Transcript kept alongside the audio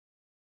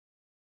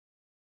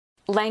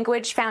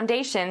Language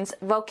Foundations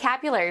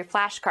Vocabulary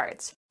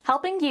Flashcards,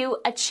 helping you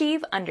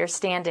achieve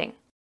understanding.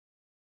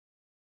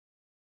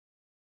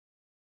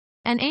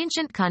 An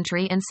ancient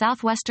country in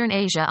southwestern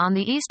Asia on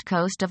the east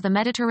coast of the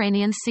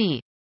Mediterranean Sea.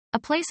 A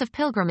place of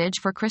pilgrimage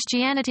for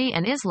Christianity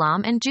and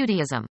Islam and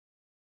Judaism.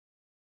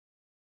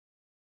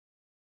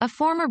 A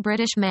former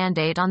British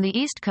mandate on the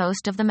east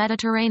coast of the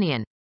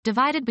Mediterranean,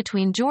 divided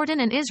between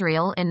Jordan and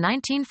Israel in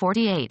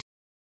 1948.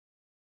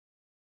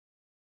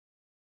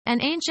 An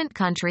ancient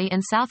country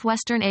in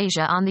southwestern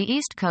Asia on the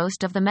east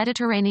coast of the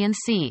Mediterranean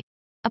Sea.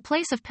 A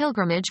place of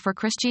pilgrimage for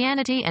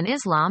Christianity and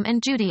Islam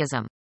and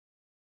Judaism.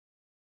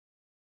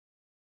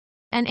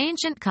 An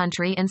ancient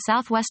country in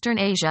southwestern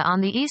Asia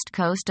on the east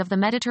coast of the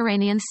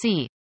Mediterranean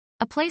Sea.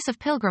 A place of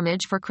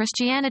pilgrimage for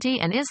Christianity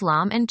and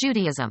Islam and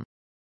Judaism.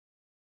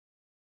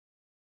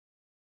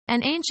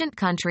 An ancient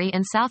country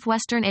in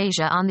southwestern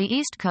Asia on the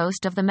east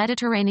coast of the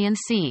Mediterranean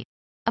Sea.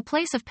 A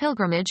place of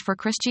pilgrimage for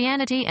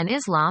Christianity and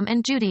Islam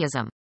and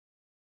Judaism.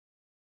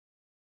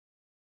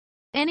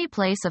 Any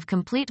place of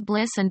complete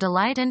bliss and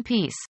delight and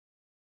peace.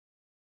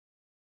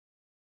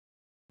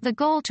 The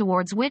goal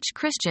towards which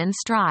Christians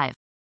strive.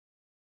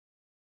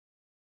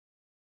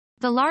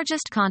 The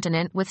largest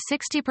continent with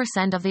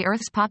 60% of the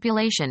Earth's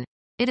population,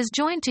 it is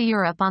joined to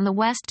Europe on the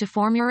west to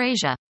form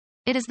Eurasia.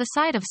 It is the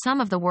site of some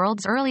of the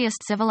world's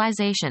earliest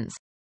civilizations.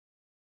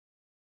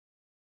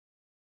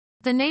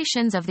 The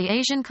nations of the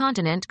Asian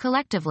continent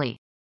collectively.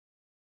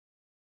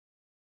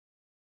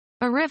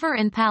 A river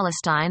in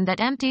Palestine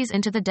that empties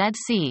into the Dead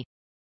Sea.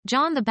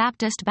 John the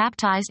Baptist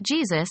baptized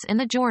Jesus in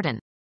the Jordan.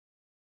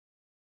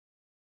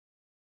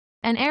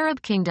 An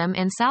Arab kingdom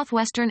in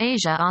southwestern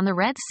Asia on the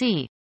Red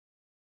Sea.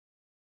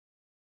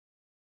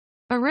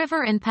 A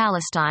river in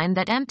Palestine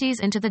that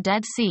empties into the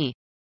Dead Sea.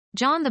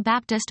 John the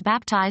Baptist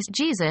baptized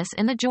Jesus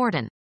in the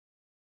Jordan.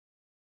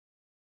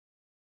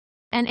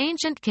 An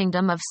ancient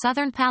kingdom of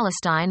southern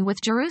Palestine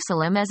with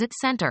Jerusalem as its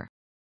center.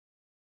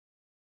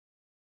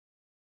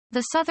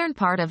 The southern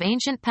part of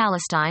ancient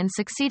Palestine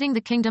succeeding the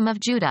kingdom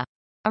of Judah,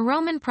 a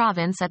Roman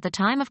province at the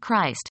time of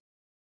Christ.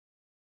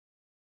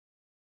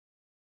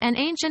 An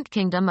ancient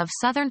kingdom of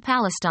southern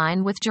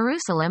Palestine with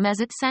Jerusalem as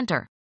its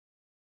center.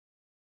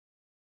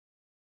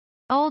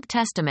 Old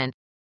Testament.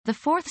 The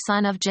fourth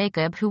son of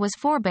Jacob, who was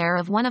forebear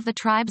of one of the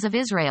tribes of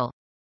Israel.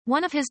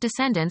 One of his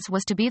descendants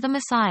was to be the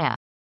Messiah.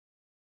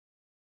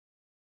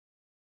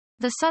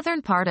 The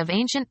southern part of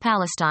ancient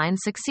Palestine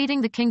succeeding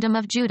the kingdom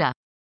of Judah,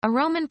 a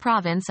Roman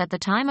province at the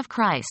time of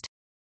Christ.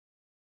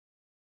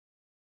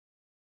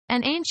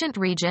 An ancient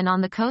region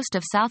on the coast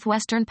of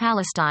southwestern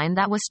Palestine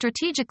that was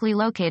strategically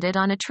located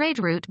on a trade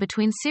route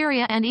between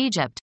Syria and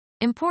Egypt,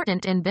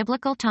 important in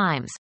biblical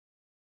times.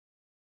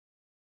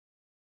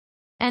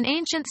 An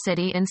ancient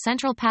city in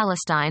central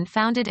Palestine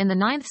founded in the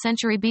 9th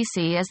century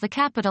BC as the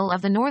capital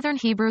of the northern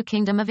Hebrew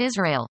kingdom of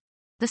Israel.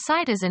 The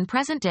site is in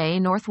present-day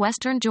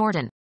northwestern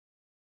Jordan.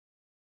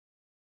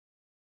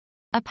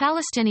 A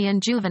Palestinian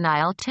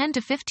juvenile 10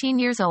 to 15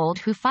 years old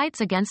who fights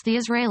against the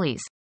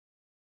Israelis.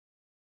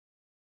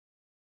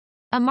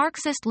 A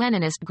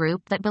Marxist-Leninist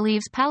group that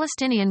believes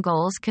Palestinian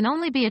goals can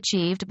only be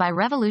achieved by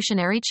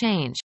revolutionary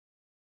change.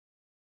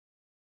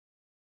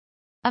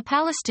 A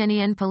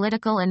Palestinian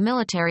political and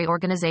military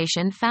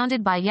organization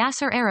founded by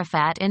Yasser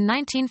Arafat in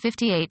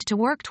 1958 to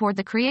work toward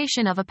the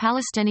creation of a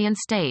Palestinian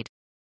state.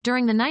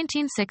 During the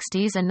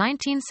 1960s and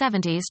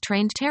 1970s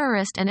trained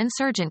terrorist and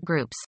insurgent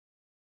groups.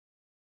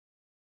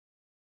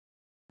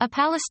 A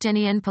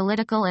Palestinian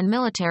political and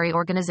military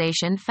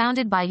organization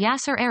founded by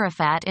Yasser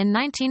Arafat in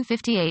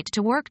 1958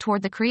 to work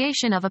toward the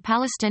creation of a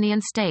Palestinian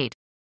state.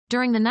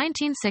 During the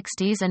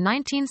 1960s and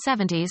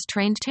 1970s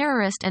trained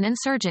terrorist and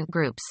insurgent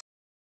groups.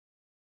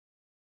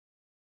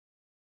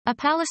 A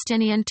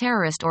Palestinian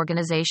terrorist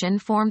organization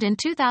formed in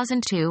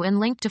 2002 and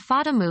linked to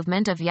Fatah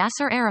movement of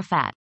Yasser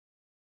Arafat.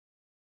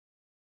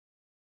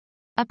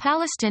 A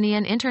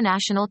Palestinian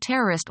international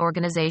terrorist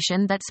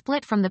organization that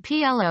split from the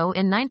PLO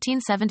in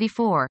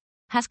 1974,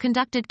 has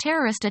conducted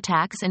terrorist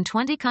attacks in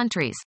 20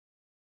 countries.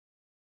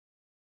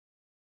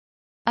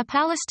 A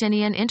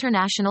Palestinian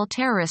international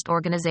terrorist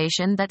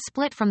organization that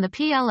split from the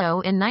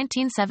PLO in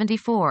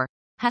 1974,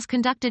 has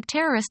conducted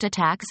terrorist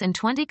attacks in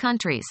 20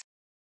 countries.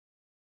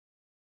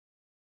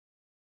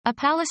 A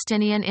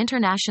Palestinian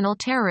international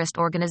terrorist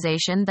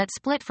organization that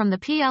split from the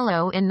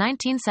PLO in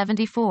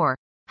 1974,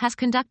 has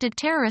conducted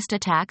terrorist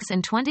attacks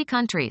in 20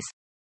 countries.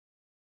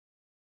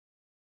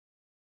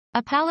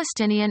 A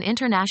Palestinian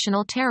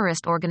international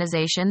terrorist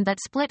organization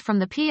that split from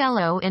the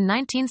PLO in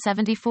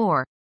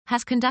 1974,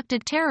 has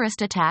conducted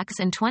terrorist attacks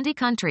in 20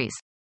 countries.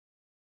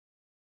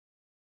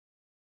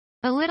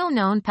 A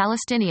little-known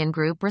Palestinian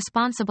group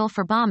responsible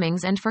for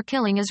bombings and for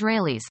killing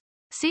Israelis,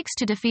 seeks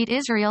to defeat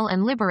Israel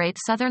and liberate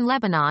southern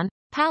Lebanon,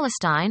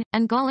 Palestine,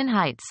 and Golan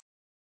Heights.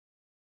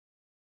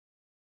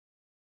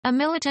 A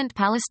militant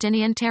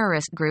Palestinian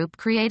terrorist group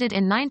created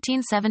in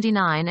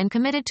 1979 and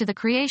committed to the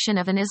creation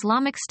of an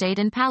Islamic State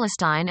in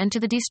Palestine and to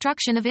the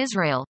destruction of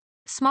Israel,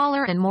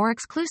 smaller and more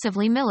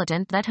exclusively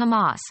militant than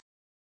Hamas.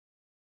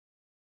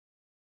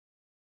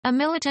 A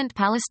militant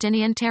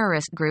Palestinian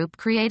terrorist group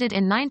created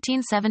in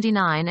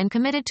 1979 and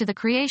committed to the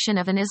creation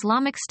of an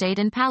Islamic State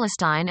in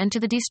Palestine and to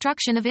the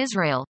destruction of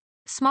Israel,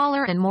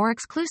 smaller and more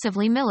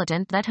exclusively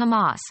militant than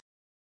Hamas.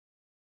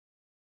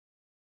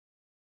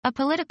 A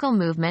political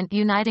movement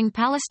uniting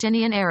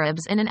Palestinian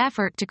Arabs in an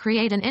effort to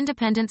create an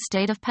independent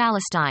state of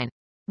Palestine.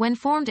 When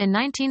formed in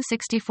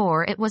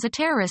 1964, it was a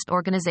terrorist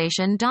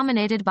organization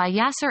dominated by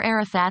Yasser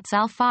Arafat's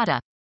Al-Fatah.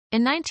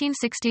 In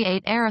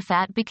 1968,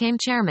 Arafat became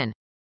chairman.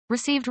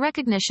 Received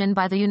recognition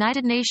by the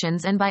United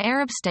Nations and by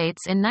Arab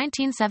states in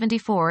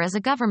 1974 as a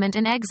government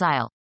in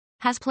exile.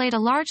 Has played a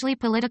largely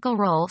political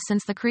role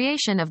since the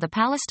creation of the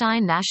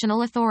Palestine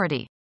National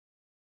Authority.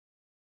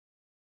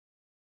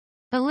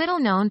 A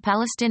little-known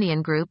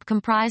Palestinian group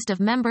comprised of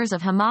members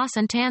of Hamas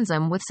and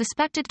Tanzim with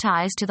suspected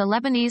ties to the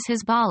Lebanese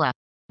Hezbollah,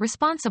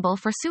 responsible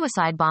for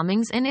suicide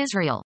bombings in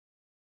Israel.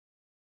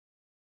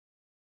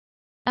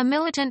 A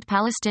militant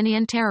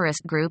Palestinian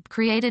terrorist group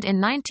created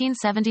in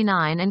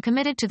 1979 and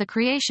committed to the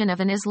creation of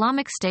an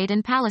Islamic State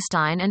in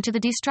Palestine and to the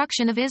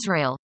destruction of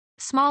Israel,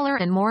 smaller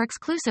and more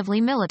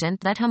exclusively militant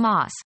than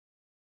Hamas.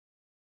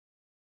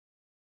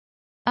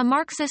 A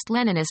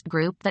Marxist-Leninist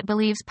group that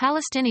believes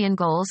Palestinian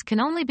goals can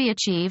only be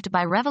achieved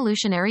by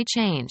revolutionary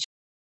change.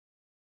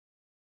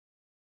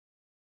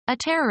 A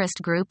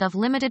terrorist group of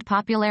limited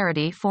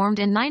popularity formed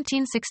in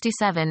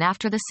 1967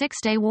 after the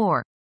Six-Day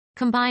War.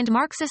 Combined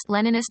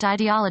Marxist-Leninist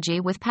ideology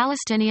with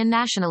Palestinian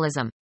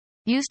nationalism.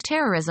 Used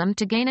terrorism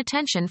to gain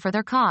attention for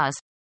their cause.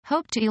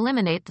 Hoped to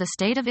eliminate the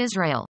State of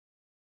Israel.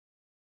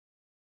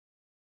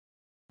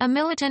 A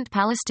militant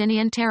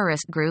Palestinian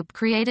terrorist group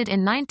created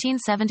in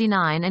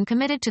 1979 and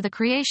committed to the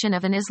creation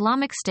of an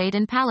Islamic State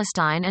in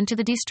Palestine and to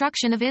the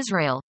destruction of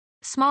Israel,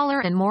 smaller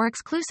and more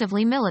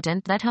exclusively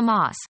militant than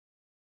Hamas.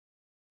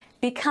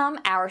 Become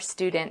our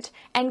student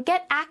and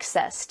get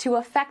access to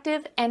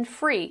effective and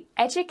free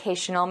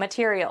educational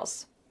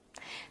materials.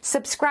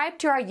 Subscribe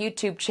to our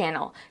YouTube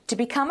channel to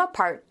become a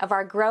part of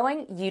our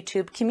growing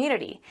YouTube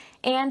community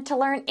and to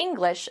learn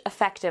English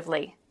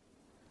effectively.